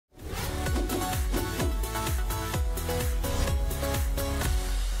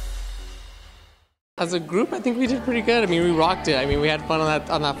As a group, I think we did pretty good. I mean, we rocked it. I mean, we had fun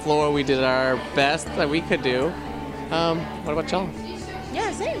on that floor. We did our best that we could do. What about y'all?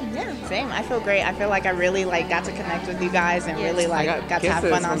 Yeah, same. Yeah, same. I feel great. I feel like I really got to connect with you guys and really got to have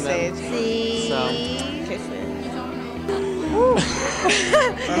fun on stage. See,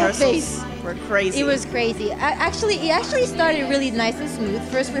 Kisses. Face. Were crazy. It was crazy. It actually started really nice and smooth.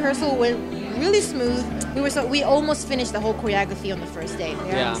 First rehearsal went really smooth. We almost finished the whole choreography on the first day.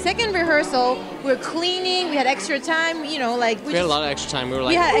 Yeah. Second rehearsal, we were cleaning. We had extra time. You know, like we had a lot of extra time.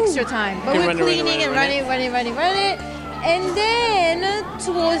 We had extra time, but we were cleaning and running. And then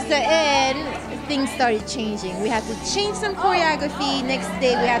towards the end, things started changing. We had to change some choreography. Next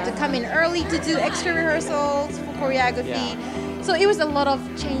day, we had to come in early to do extra rehearsals for choreography. Yeah. So it was a lot of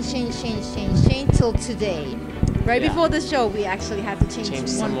change till today. Right before the show, we actually had to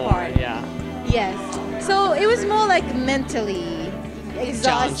change one part. Yeah. Yes. So it was more like mentally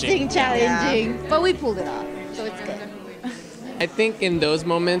exhausting, challenging, but we pulled it off. So it's good. I think in those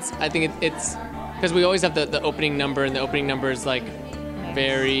moments, I think it's because we always have the opening number, and the opening number is like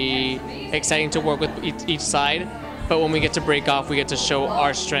very exciting to work with each side. But when we get to break off, we get to show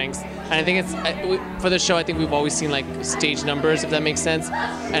our strengths. And I think it's for the show. I think we've always seen like stage numbers, if that makes sense.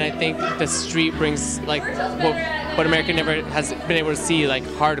 And I think the street brings like what America never has been able to see, like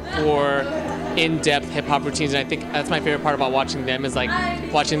hardcore, in-depth hip hop routines. And I think that's my favorite part about watching them is like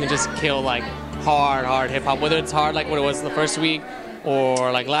watching them just kill like hard hip hop. Whether it's hard like what it was the first week,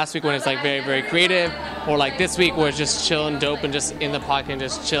 or like last week when it's like very, very creative, or like this week where it's just chill and dope and just in the pocket and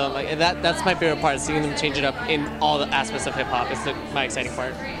just chill. Like that's my favorite part, seeing them change it up in all the aspects of hip hop. It's my exciting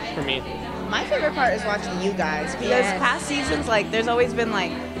part for me. My favorite part is watching you guys, because past seasons, like there's always been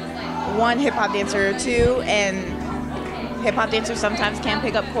like one hip hop dancer or two, and hip hop dancers sometimes can't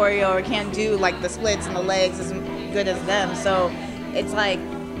pick up choreo or can't do like the splits and the legs as good as them. So it's like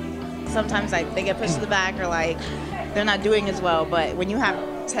sometimes like they get pushed to the back, or like they're not doing as well. But when you have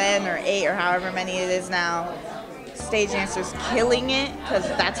 10 or 8 or however many it is now, stage dancers killing it, because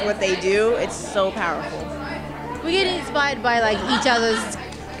that's what they do, it's so powerful. We get inspired by like each other's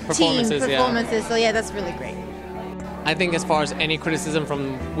performances. Yeah. So yeah, that's really great. I think as far as any criticism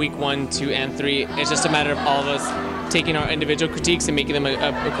from week 1, 2, and 3, it's just a matter of all of us taking our individual critiques and making them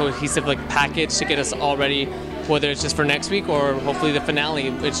a cohesive like package to get us all ready, whether it's just for next week or hopefully the finale.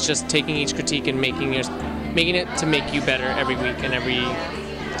 It's just taking each critique and making it to make you better every week and every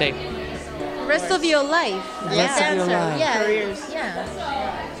day. The rest of your life. Careers.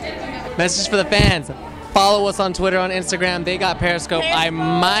 Yeah. Message for the fans. Follow us on Twitter, on Instagram. They got Periscope. I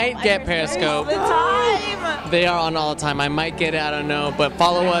might get Periscope. All the time. They are on all the time. I might get it. I don't know. But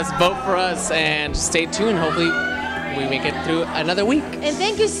follow us, vote for us, and stay tuned. Hopefully we make it through another week. And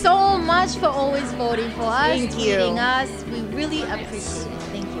thank you so much for always voting for us, Thank you. leading us. We really appreciate it.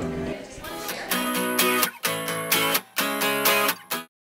 Thank you.